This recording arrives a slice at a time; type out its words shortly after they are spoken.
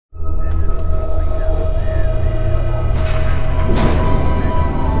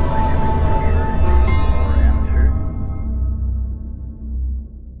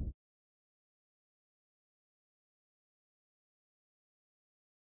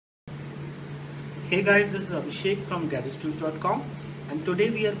Hey guys, this is Abhishek from GarageTools.com, and today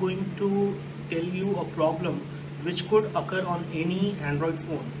we are going to tell you a problem which could occur on any Android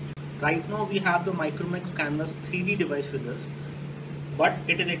phone. Right now we have the Micromax Canvas 3D device with us, but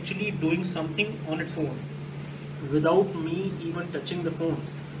it is actually doing something on its own without me even touching the phone.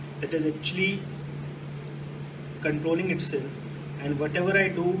 It is actually controlling itself, and whatever I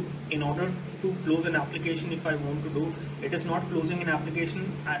do in order to close an application, if I want to do, it is not closing an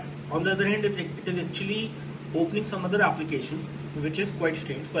application. On the other hand, it is actually opening some other application, which is quite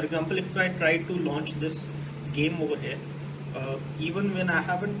strange. For example, if I try to launch this game over here, even when I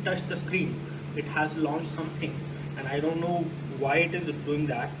haven't touched the screen, it has launched something, and I don't know why it is doing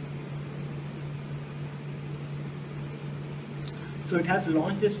that. So it has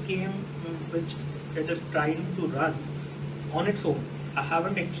launched this game which it is trying to run on its own. I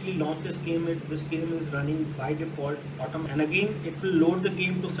haven't actually launched this game. This game is running by default automatically, and again it will load the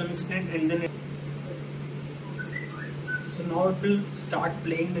game to some extent, and then so now it will start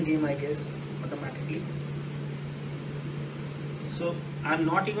playing the game, I guess, automatically. So I'm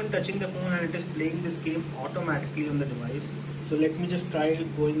not even touching the phone and it is playing this game automatically on the device. So let me just try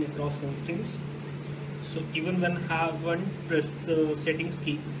going across home screens. So even when I haven't pressed the settings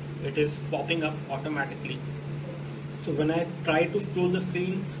key, it is popping up automatically. So when I try to scroll the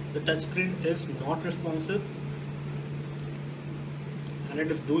screen, the touch screen is not responsive and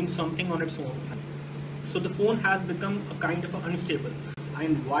it is doing something on its own. So the phone has become a kind of unstable,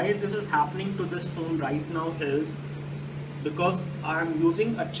 and why this is happening to this phone right now is because I am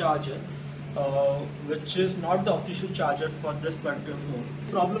using a charger which is not the official charger for this particular phone.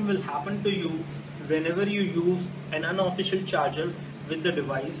 The problem will happen to you whenever you use an unofficial charger with the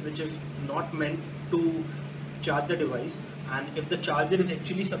device which is not meant to charge the device, and if the charger is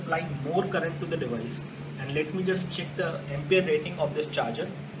actually supplying more current to the device. And let me just check the ampere rating of this charger.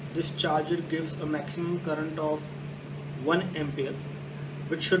 This charger gives a maximum current of 1 ampere,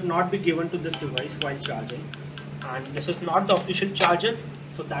 which should not be given to this device while charging, and this is not the official charger.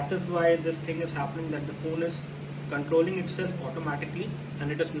 So that is why this thing is happening, that the phone is controlling itself automatically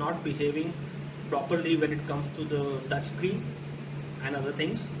and it is not behaving properly when it comes to the touch screen and other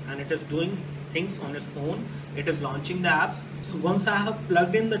things, and it is doing things on its own. It is launching the apps. So once I have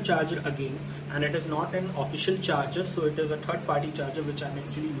plugged in the charger again, and it is not an official charger, so it is a third-party charger which I am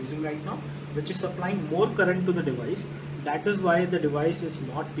actually using right now, which is supplying more current to the device. That is why the device is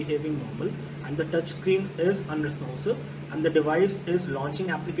not behaving normal and the touch screen is unresponsive, and the device is launching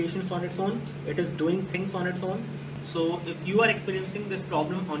applications on its own. It is doing things on its own. So if you are experiencing this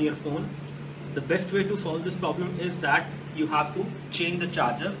problem on your phone, the best way to solve this problem is that you have to change the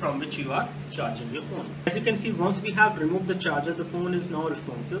charger from which you are charging your phone. As you can see, once we have removed the charger, the phone is now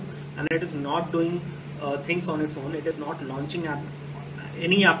responsive and it is not doing things on its own. It is not launching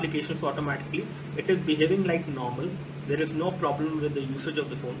any applications automatically. It is behaving like normal. There is no problem with the usage of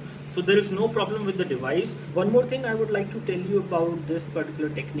the phone. So there is no problem with the device. One more thing I would like to tell you about this particular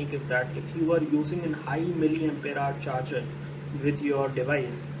technique is that if you are using a high milliampere hour charger with your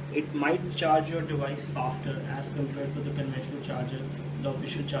device, it might charge your device faster as compared to the conventional charger, the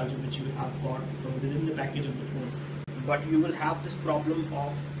official charger which you have got within the package of the phone. But you will have this problem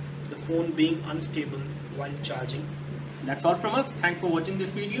of the phone being unstable while charging. That's all from us. Thanks for watching this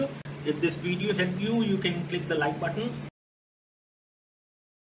video. If this video helped you, you can click the like button